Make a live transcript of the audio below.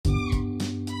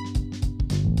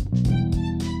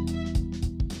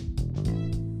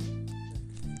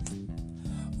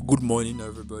Good morning,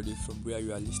 everybody, from where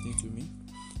you are listening to me.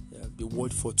 The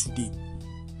word for today: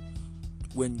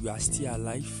 when you are still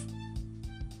alive,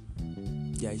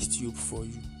 there is still hope for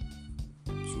you.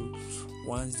 So,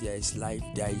 once there is life,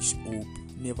 there is hope.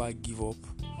 Never give up.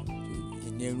 So,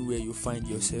 in anywhere you find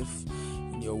yourself,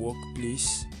 in your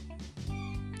workplace,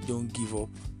 don't give up.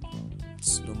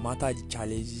 So, no matter the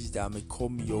challenges that may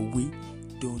come your way,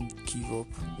 don't give up.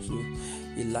 So,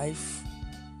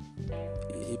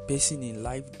 a person in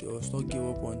life does not give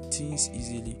up on things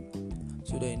easily.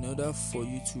 So that in order for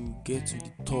you to get to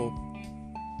the top,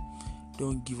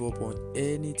 don't give up on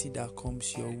anything that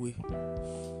comes your way.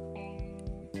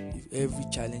 If every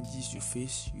challenges you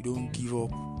face, you don't give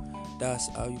up. That's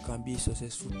how you can be a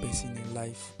successful person in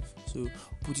life. So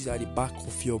put it at the back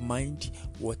of your mind.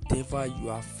 Whatever you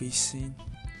are facing,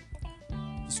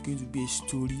 it's going to be a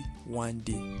story one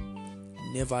day.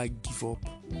 Never give up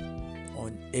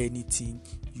on anything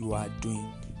you are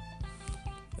doing.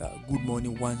 Good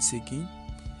morning once again.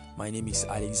 My name is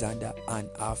Alexander, and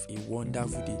have a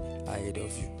wonderful day ahead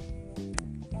of you.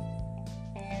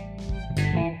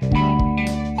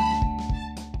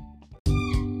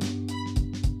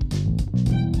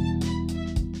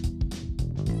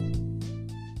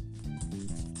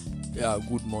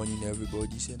 Good morning,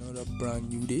 everybody. It's another brand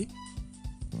new day.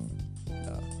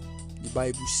 The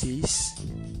Bible says,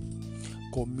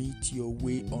 commit your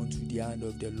way unto the hand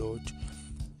of the Lord.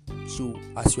 So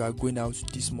as you are going out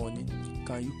this morning,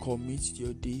 can you commit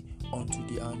your day unto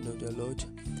the hand of the Lord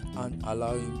and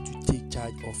allow Him to take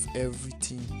charge of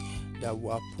everything that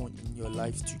will happen in your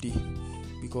life today?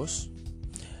 Because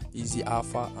He's the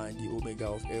Alpha and the Omega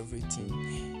of everything.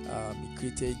 He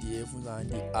created the heavens and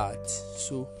the earth.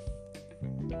 So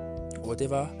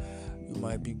whatever you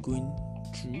might be going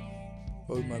through,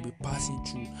 or you might be passing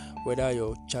through, whether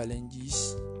your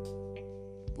challenges,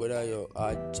 whether your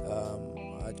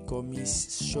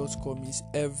shortcomings,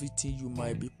 everything you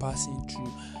might be passing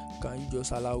through, can you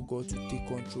just allow God to take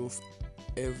control of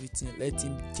everything? Let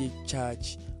Him take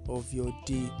charge of your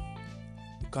day.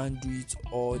 You can't do it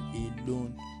all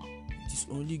alone. It is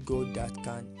only God that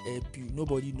can help you.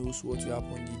 Nobody knows what will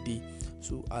happen the day.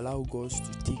 So allow God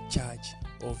to take charge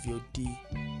of your day.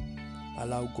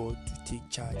 Allow God to take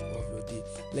charge of your day.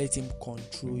 Let Him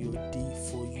control your day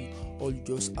for you. All you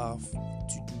just have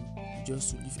to do is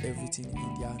just to leave everything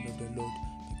in the hand of the Lord,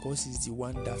 because He's the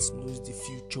one that knows the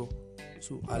future.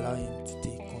 So allow Him to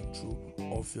take control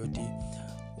of your day.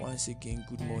 Once again,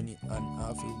 good morning and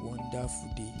have a wonderful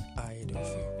day ahead of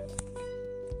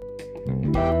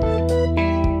you.